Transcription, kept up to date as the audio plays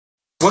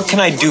What can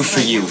I do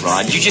for you,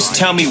 Rod? You just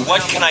tell me,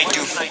 what can I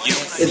do for you?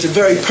 It's a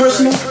very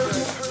personal,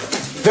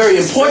 very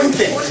important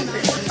thing.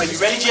 Are you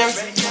ready, Jerry?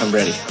 I'm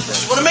ready.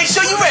 Just want to make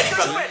sure you're ready,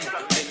 brother.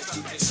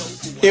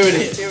 Here it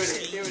is.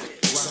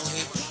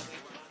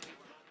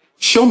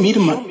 Show me the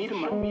money. I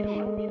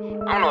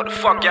don't know what the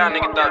fuck y'all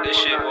niggas thought this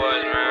shit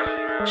was,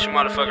 man. This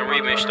motherfucking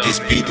remix though.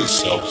 This beat is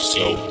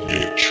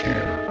self-mix.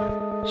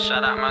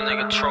 Shout out my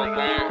nigga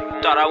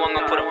Boomin. Thought I wasn't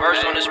gonna put a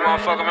verse on this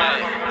motherfucker,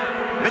 man.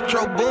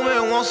 Metro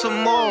Boomin want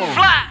some more.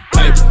 Fly!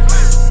 Paper,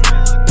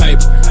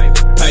 paper,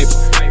 paper,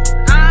 paper,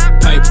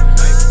 paper,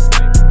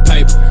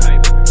 paper,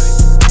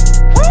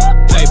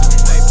 paper,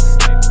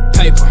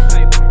 paper,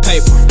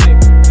 paper,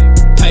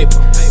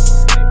 paper,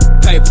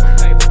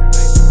 paper,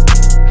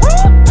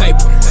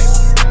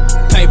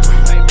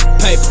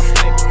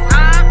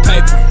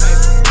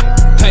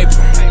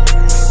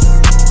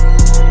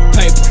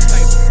 paper,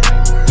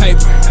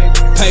 paper,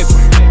 paper.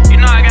 You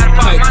know I gotta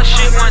pop my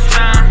shit one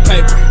time.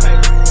 Paper.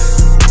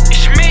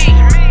 It's me.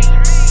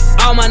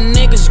 All my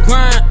niggas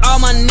grind, all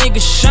my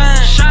niggas shine.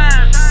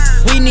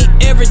 We need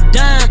every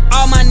dime,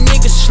 all my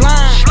niggas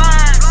slime.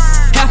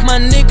 Half my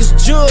niggas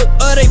jug,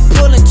 or they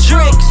pulling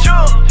tricks.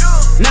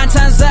 9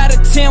 times out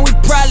of 10, we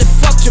probably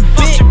fucked your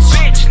bitch.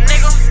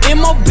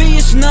 MOB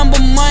is number,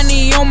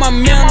 money on my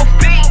mental.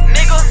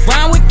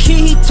 Round with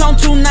Key, he tone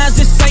 2 9s,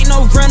 this ain't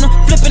no rental.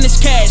 Flipping this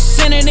cash,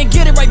 send it and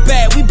get it right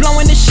back. We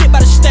blowing this shit by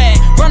the stack.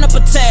 Run up a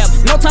tab,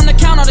 no time to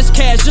count all this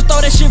cash. Just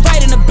throw that shit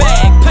right in the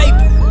bag.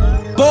 Paper.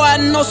 Boy, I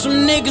know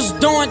some niggas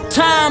doing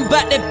time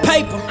bout that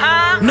paper.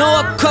 Know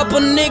a couple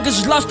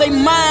niggas lost their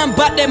mind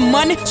bout that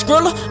money.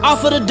 Skrilla,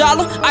 off of the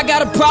dollar, I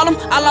got a problem.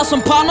 I lost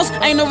some partners,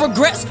 ain't no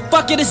regrets.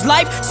 Fuck it, it's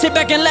life. Sit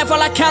back and laugh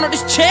while I count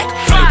this check.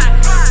 Paper,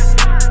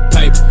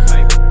 paper,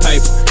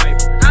 paper,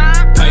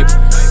 paper,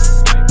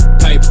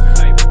 paper,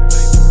 paper,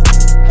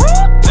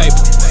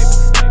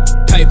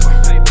 paper, paper,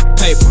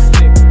 paper,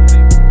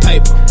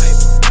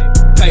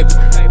 paper,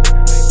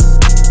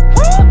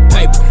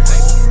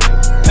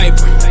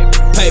 paper,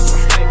 paper,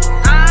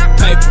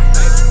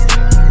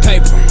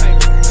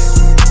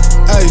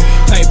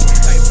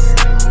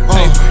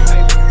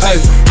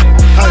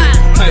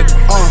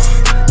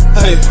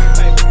 Hey, paper,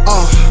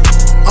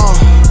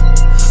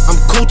 I'm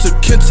cool to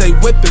Kente,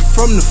 whipping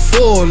from the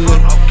full.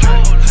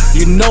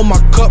 You know my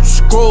cup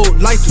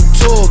scrolled like the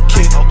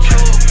toolkit.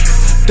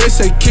 They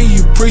say, can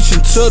you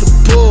preaching to the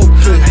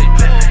pulpit?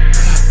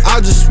 I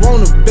just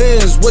want a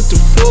Benz with the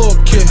full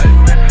kit.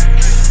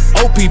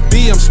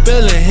 OPB, I'm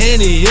spelling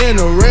Henny in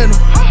a rental.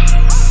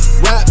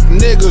 Rap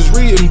niggas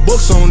reading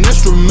books on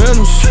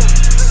instrumentals.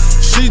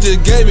 She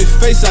just gave me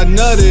face, I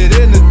nutted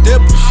in the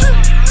dippers.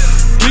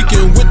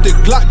 Geeking with the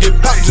Glock, get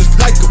popped just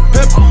like a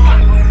pepper.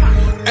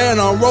 And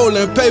I'm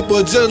rolling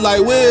paper just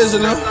like Wiz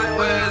and them.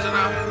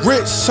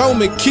 Rich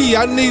homie Key,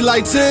 I need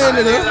like 10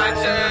 of them.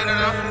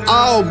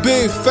 All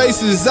big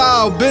faces,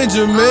 all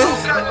Benjamin.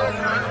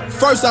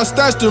 First I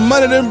stash the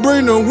money, then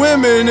bring the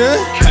women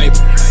in. paper,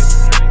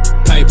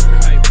 paper,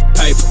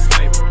 paper,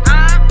 paper,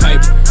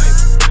 paper,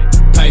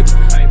 paper,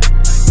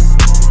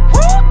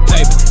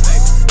 paper,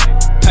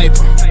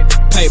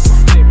 paper,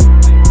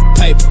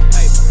 paper,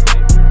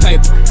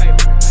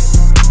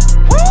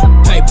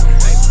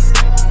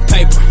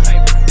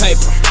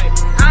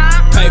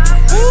 paper,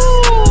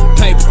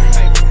 paper,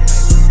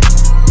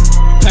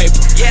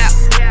 paper, Yeah.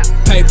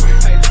 paper,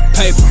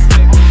 paper,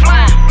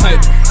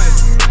 paper,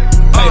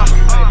 paper.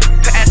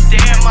 Pass the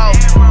ammo.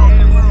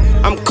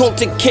 I'm cool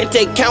to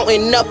Kente,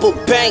 counting up a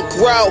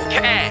bankroll.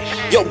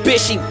 Cash. Yo,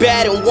 bitch, she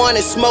bad and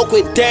wanna smoke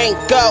with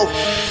Danko.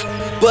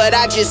 But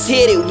I just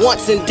hit it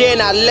once and then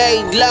I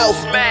laid low.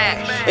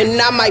 Smash. And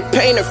I might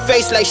paint her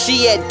face like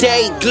she had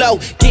day glow.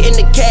 Getting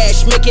the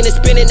cash, making it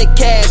spinning the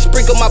cash.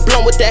 Sprinkle my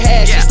blunt with the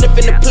hash, she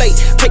sniffing the plate.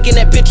 Taking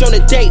that bitch on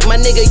a date, my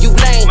nigga, you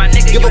lame.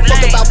 Give a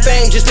fuck about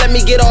fame, just let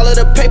me get all of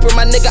the paper,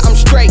 my nigga, I'm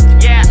straight.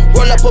 Yeah.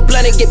 Roll up a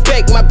blunt and get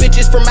baked, my bitch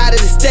is from out of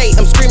the state.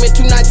 I'm screaming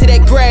 2 9 to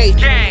that grave.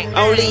 Gang.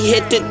 Only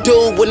hit the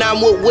dude when I'm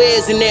with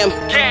Wiz and them.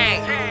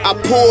 Gang. I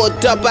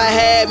pulled up, I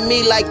had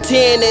me like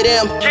 10 of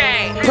them.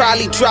 Gang.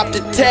 Probably dropped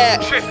the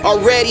tab,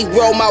 already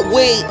roll my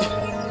weed.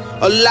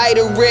 A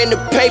lighter in the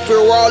paper,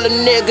 all a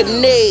nigga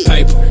need.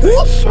 Paper,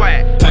 Whoop.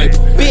 Swag. paper,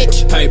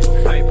 Bitch. paper,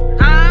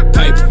 Huh?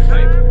 paper,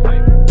 paper,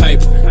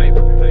 paper,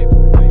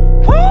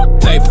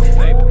 paper, paper,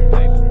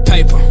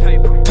 paper,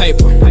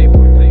 paper,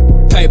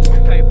 paper,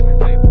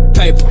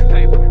 paper,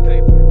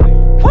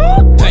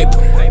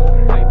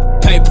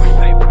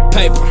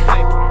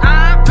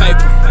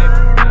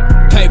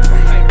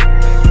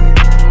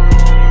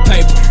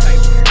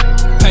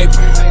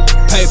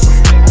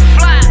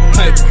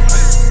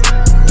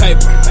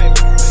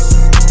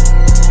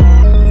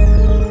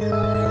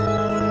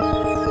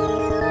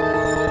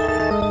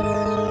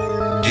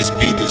 This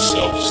beat is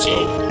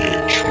self-mix.